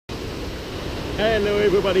Hello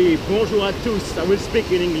everybody, bonjour à tous. I will speak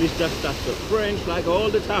in English just after French like all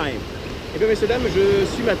the time. Et bien messieurs dames, je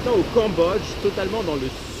suis maintenant au Cambodge, totalement dans le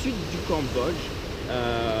sud du Cambodge.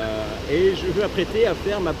 Et je vais m'apprêter à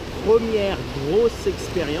faire ma première grosse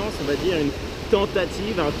expérience, on va dire une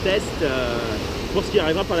tentative, un test pour ce qui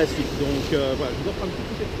arrivera par la suite. Donc voilà, je dois prendre un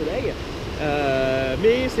petit coup de soleil.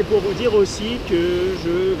 Mais c'est pour vous dire aussi que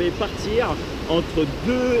je vais partir entre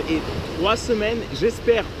 2 et 3 semaines.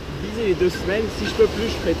 J'espère viser les 2 semaines. Si je peux plus,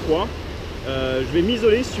 je ferai 3. Je vais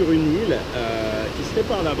m'isoler sur une île qui serait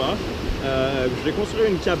par là-bas. Je vais construire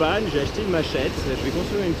une cabane. J'ai acheté une machette. Je vais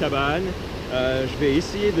construire une cabane. Je vais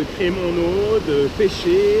essayer de créer mon eau, de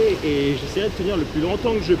pêcher et j'essaierai de tenir le plus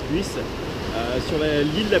longtemps que je puisse sur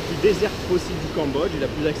l'île la plus déserte possible du Cambodge et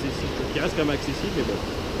la plus accessible, qui reste quand même accessible, mais bon,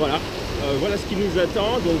 voilà. Voilà ce qui nous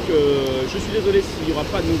attend, donc je suis désolé s'il n'y aura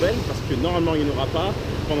pas de nouvelles, parce que normalement il n'y en aura pas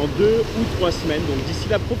pendant 2 ou 3 semaines, donc d'ici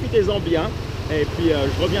là profitez-en bien, et puis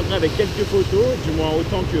je reviendrai avec quelques photos, du moins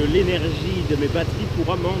autant que l'énergie de mes batteries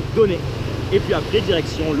pourra m'en donner. Et puis après,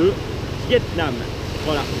 direction le Vietnam,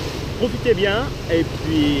 voilà. Profitez bien, et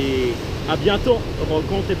puis à bientôt,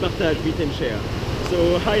 rencontre et partage, meet and share.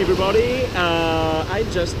 So hi everybody, I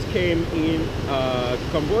just came in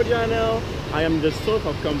Cambodia now. I am the south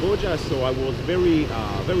of Cambodia, so I was very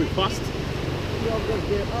fast.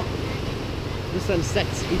 The sunset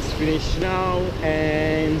is finished now,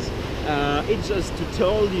 and it's just to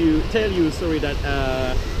tell you, sorry, that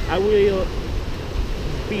I will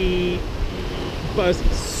be busy,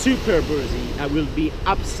 super busy. I will be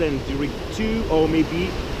absent during 2 or maybe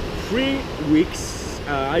 3 weeks.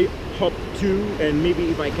 I hope 2 and maybe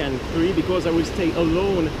if I can 3, because I will stay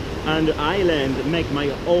alone on the island, make my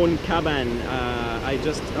own cabane. I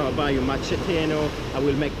just buy a machete, I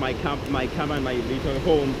will make my cabane, my little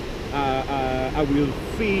home. I will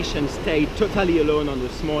fish and stay totally alone on the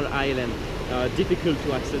small island. Difficult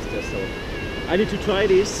to access this, so I need to try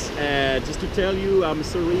this. Just to tell you, I'm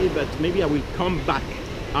sorry, but maybe I will come back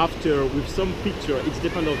after with some picture. It's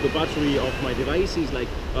depend of the battery of my devices, like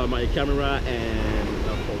my camera and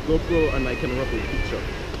for GoPro and my camera for picture.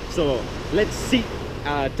 So let's see.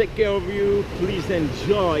 Take care of you. Please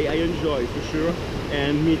enjoy. I enjoy for sure.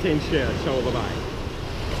 And meet and share. Ciao, bye bye.